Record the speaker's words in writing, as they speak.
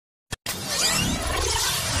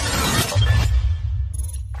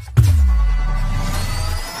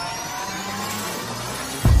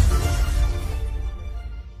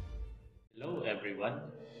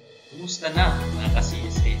Kumusta na mga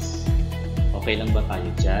ka-CSS? Okay lang ba tayo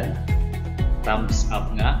dyan? Thumbs up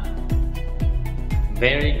nga?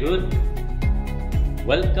 Very good!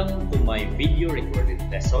 Welcome to my video recorded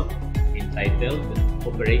lesson entitled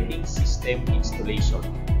Operating System Installation.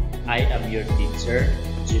 I am your teacher,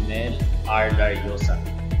 Janelle R. Dariosa.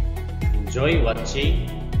 Enjoy watching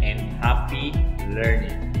and happy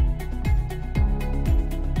learning!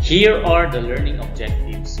 Here are the learning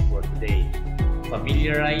objectives for today.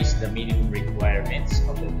 Familiarize the minimum requirements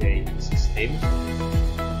of the operating system.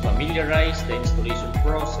 Familiarize the installation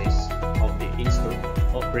process of the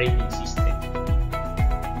operating system.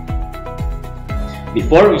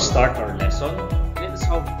 Before we start our lesson, let us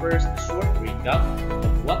have first a short recap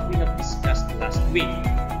of what we have discussed last week.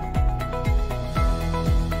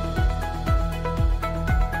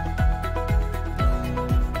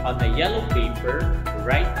 On a yellow paper,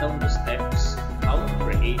 write down the steps how to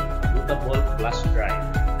create a bootable flash drive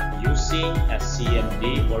using a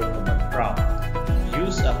CMD or command prompt.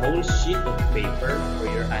 Use a whole sheet of paper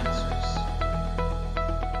for your answers.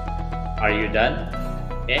 Are you done?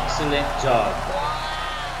 Excellent job!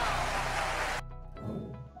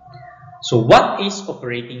 So what is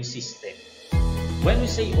operating system? When we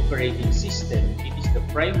say operating system, it is the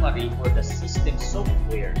primary or the system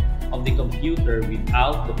software of the computer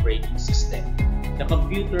without the operating system. The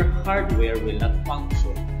computer hardware will not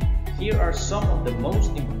function. Here are some of the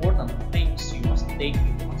most important things you must take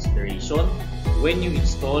into consideration when you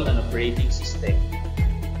install an operating system.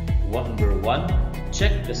 Number 1,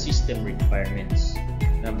 check the system requirements.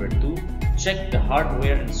 Number 2, check the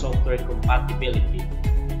hardware and software compatibility.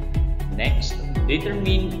 Next,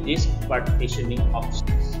 determine disk partitioning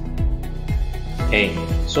options. Okay,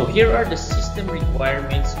 so here are the system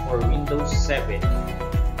requirements for Windows 7.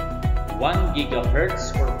 1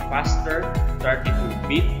 GHz or faster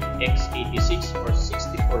 32-bit x86 or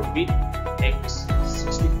 64-bit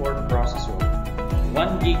x64 processor,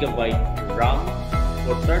 1 GB RAM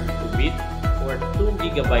for 32-bit or 2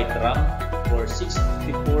 GB RAM for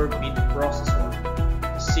 64-bit processor,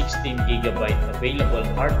 16 GB available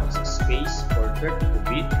hard disk space for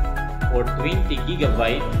 32-bit or 20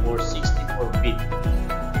 GB for 64-bit,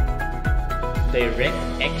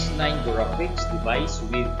 DirectX 9 graphics device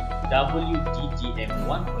with WDDM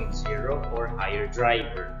 1.0 or higher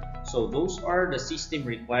driver. So those are the system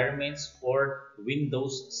requirements for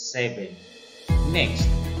Windows 7. Next,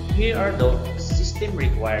 here are the system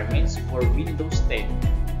requirements for Windows 10.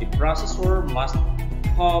 The processor must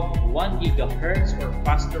have 1 GHz or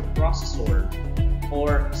faster processor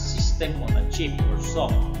or system on a chip or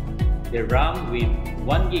SOC. The RAM with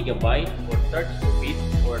 1 GB for 32-bit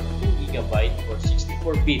or 2 GB for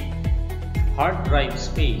 64-bit. Hard drive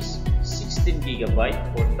space 16 GB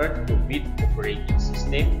for 32-bit operating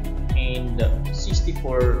system and 32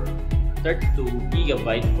 GB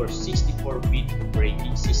for 64-bit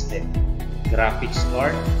operating system. Graphics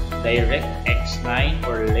card DirectX 9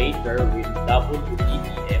 or later with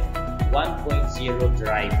WDDM 1.0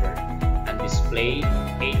 driver and display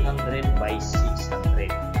 800 by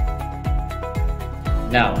 600.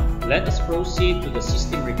 Now, let us proceed to the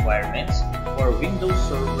system requirements for Windows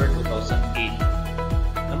Server 2008.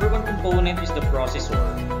 Number 1 component is the processor.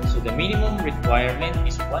 So the minimum requirement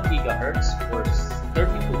is 1 GHz for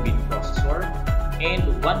 32-bit processor and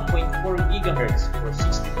 1.4 GHz for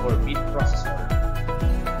 64-bit processor.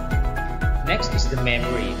 Next is the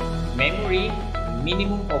memory. Memory,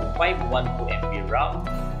 minimum of 512 MB RAM,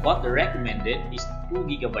 but the recommended is 2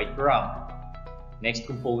 GB RAM. Next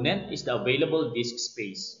component is the available disk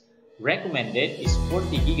space. Recommended is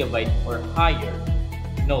 40 GB or higher.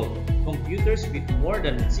 Note, computers with more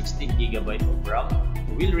than 16 GB of RAM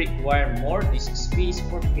will require more disk space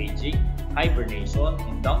for paging, hibernation,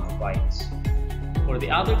 and dump files. For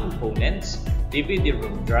the other components,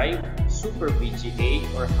 DVD-ROM drive, Super VGA,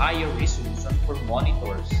 or higher resolution for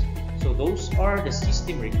monitors. So those are the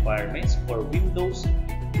system requirements for Windows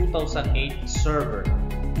 2008 Server.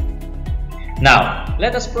 Now,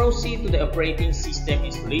 let us proceed to the operating system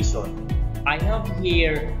installation. I have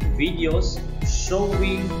here videos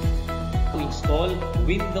showing how to install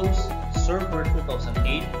Windows Server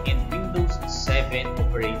 2008 and Windows 7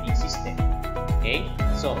 operating system. Okay,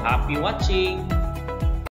 so happy watching!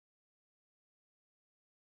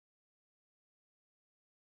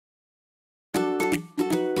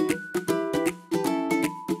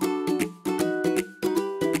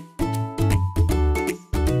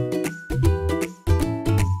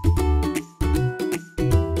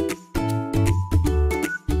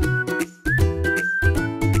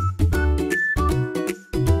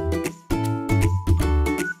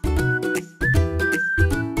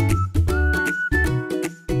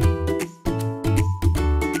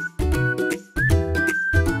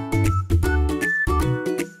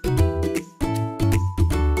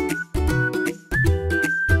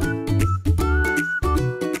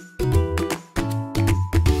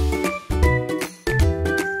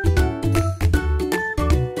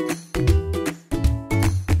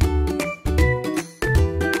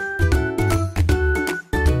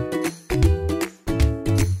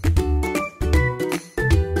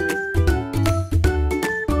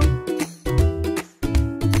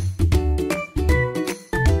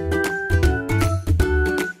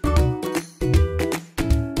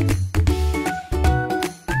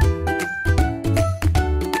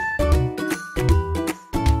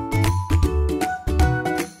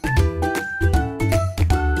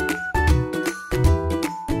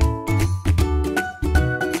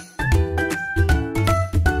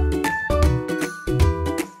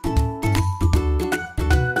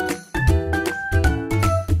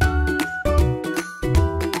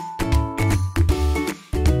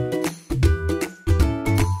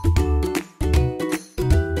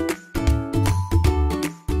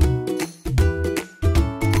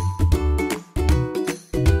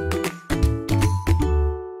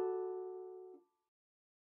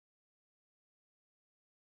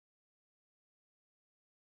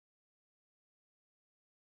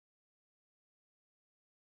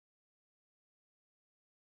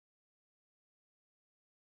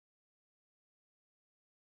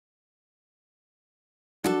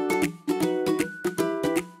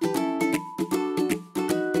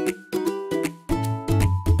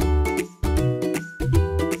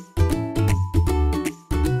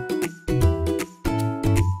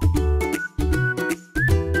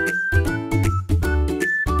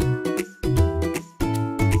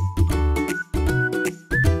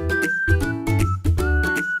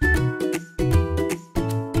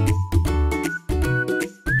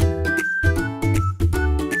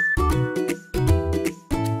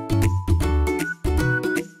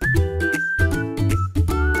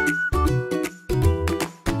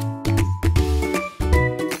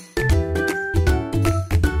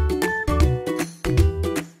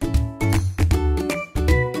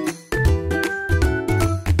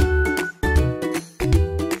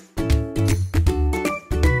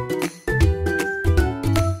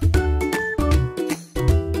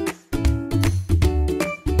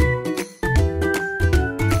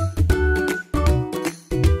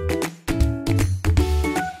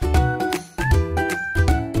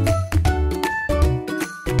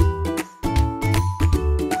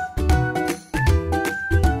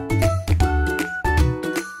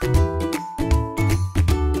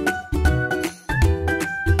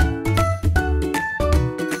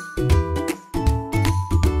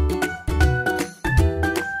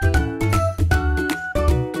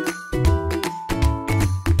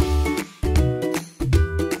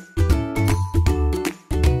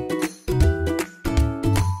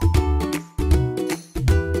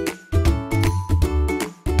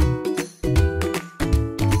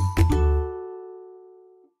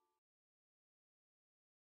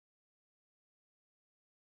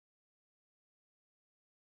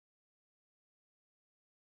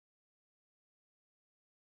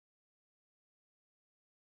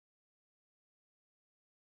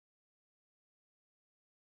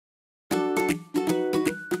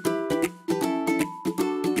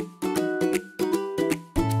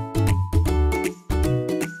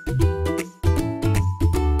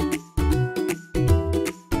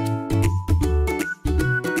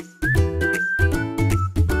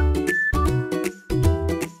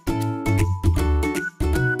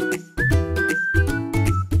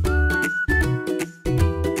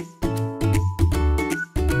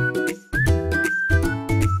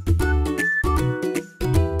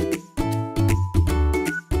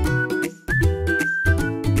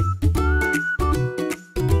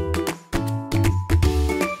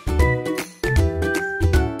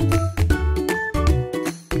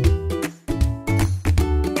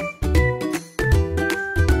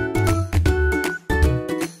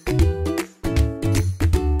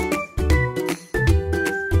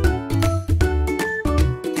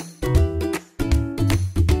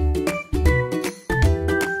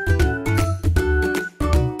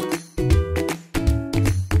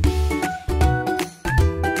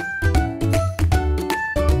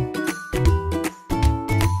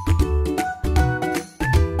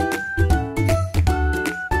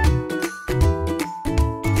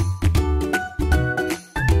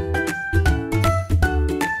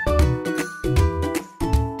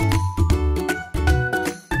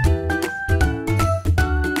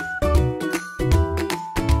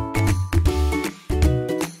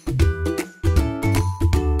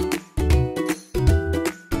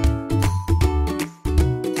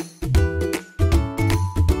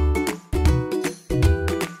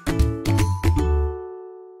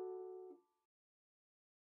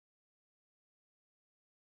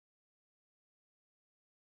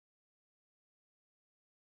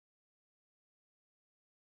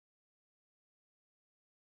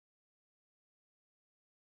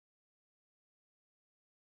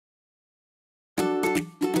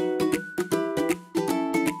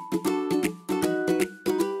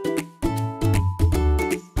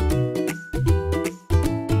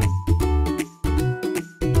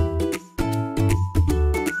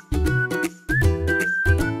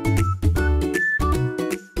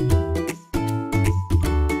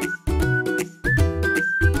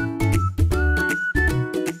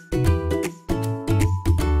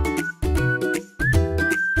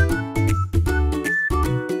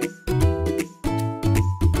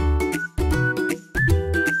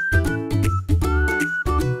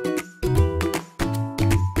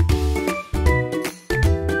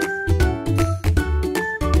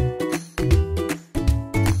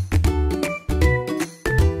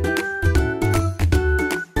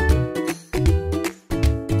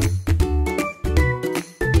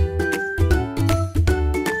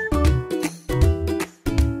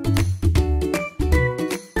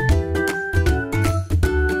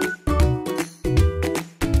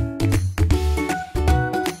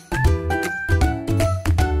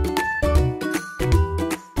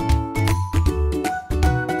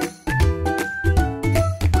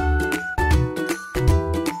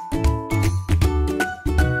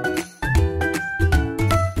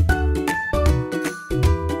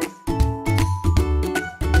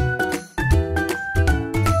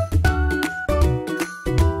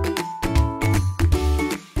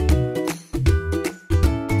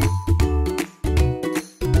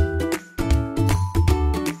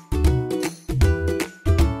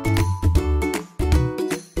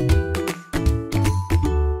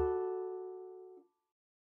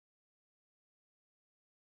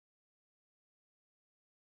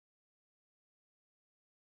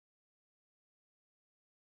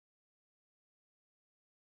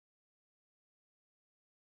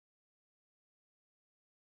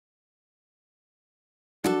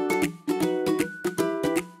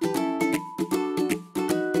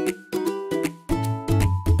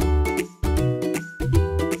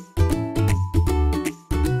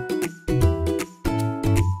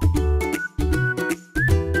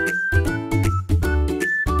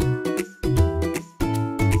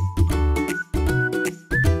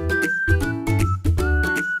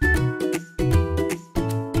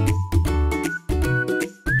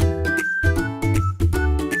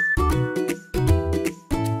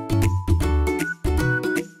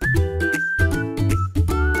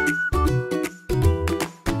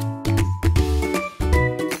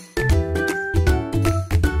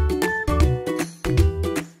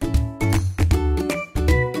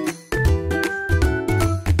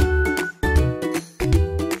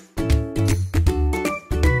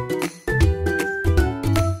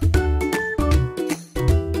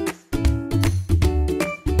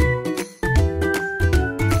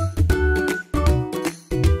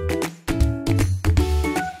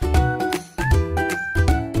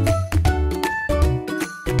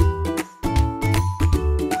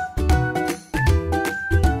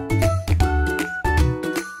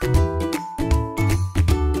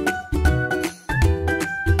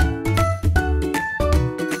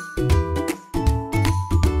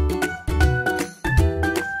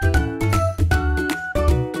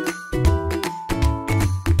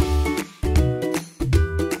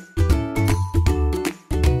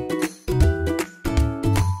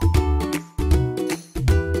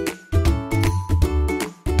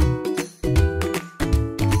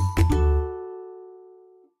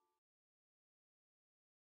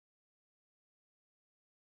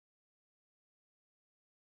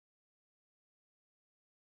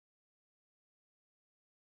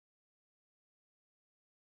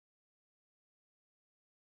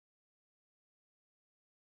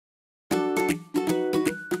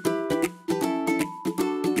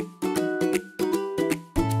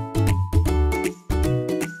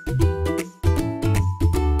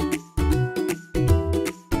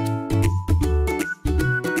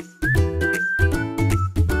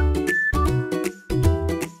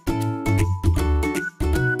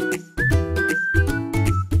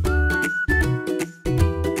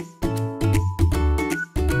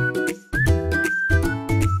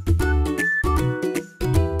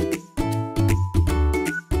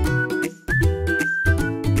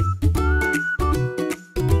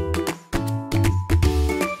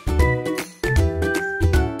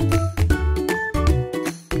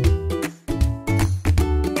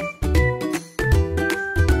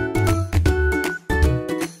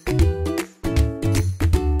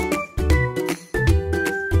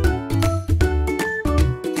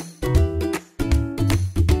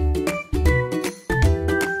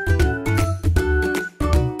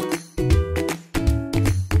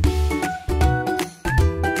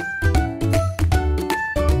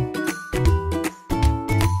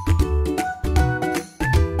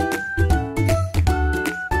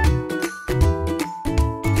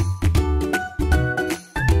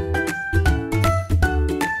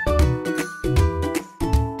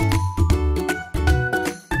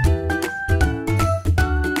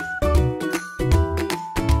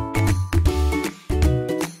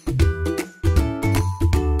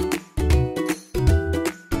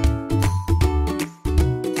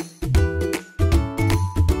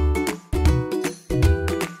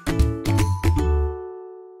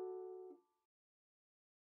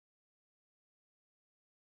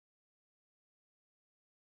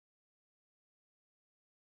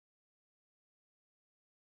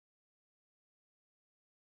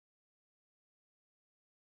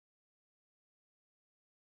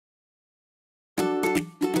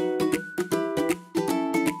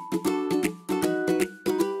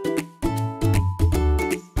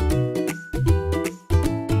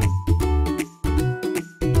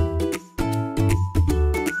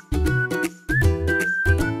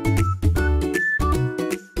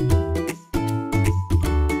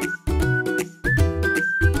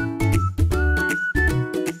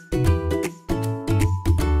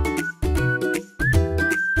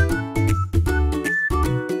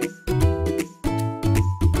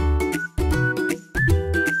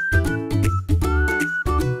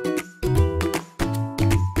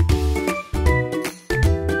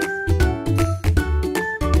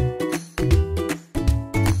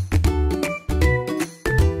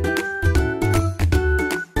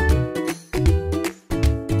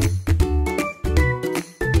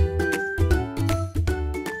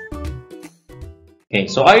 Okay,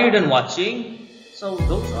 so are you done watching? So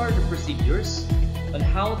those are the procedures on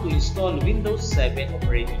how to install Windows 7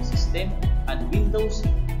 operating system and Windows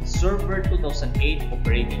Server 2008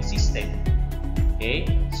 operating system. Okay,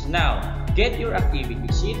 so now get your activity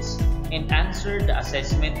sheets and answer the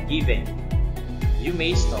assessment given. You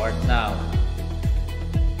may start now.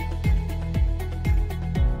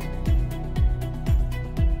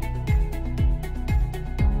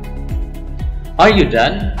 Are you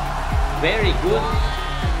done? Very good.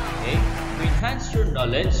 Okay. To enhance your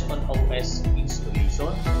knowledge on OS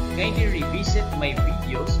installation, kindly revisit my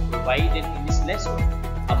videos provided in this lesson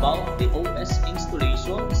about the OS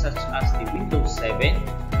installation such as the Windows 7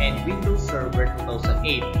 and Windows Server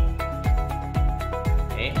 2008.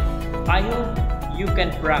 Okay. I hope you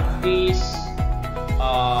can practice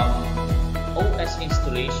OS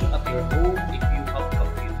installation at your home if you have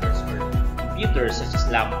computers such as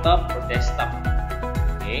laptop or desktop.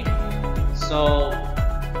 Okay, so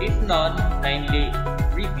if not, kindly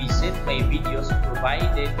revisit my videos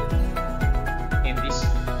provided in this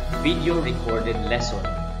video recorded lesson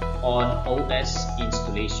on OS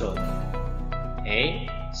installation. Okay,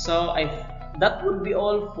 so that would be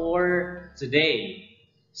all for today.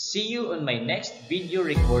 See you on my next video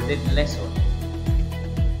recorded lesson.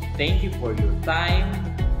 Thank you for your time.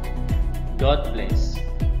 God bless.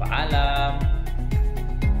 Paalam.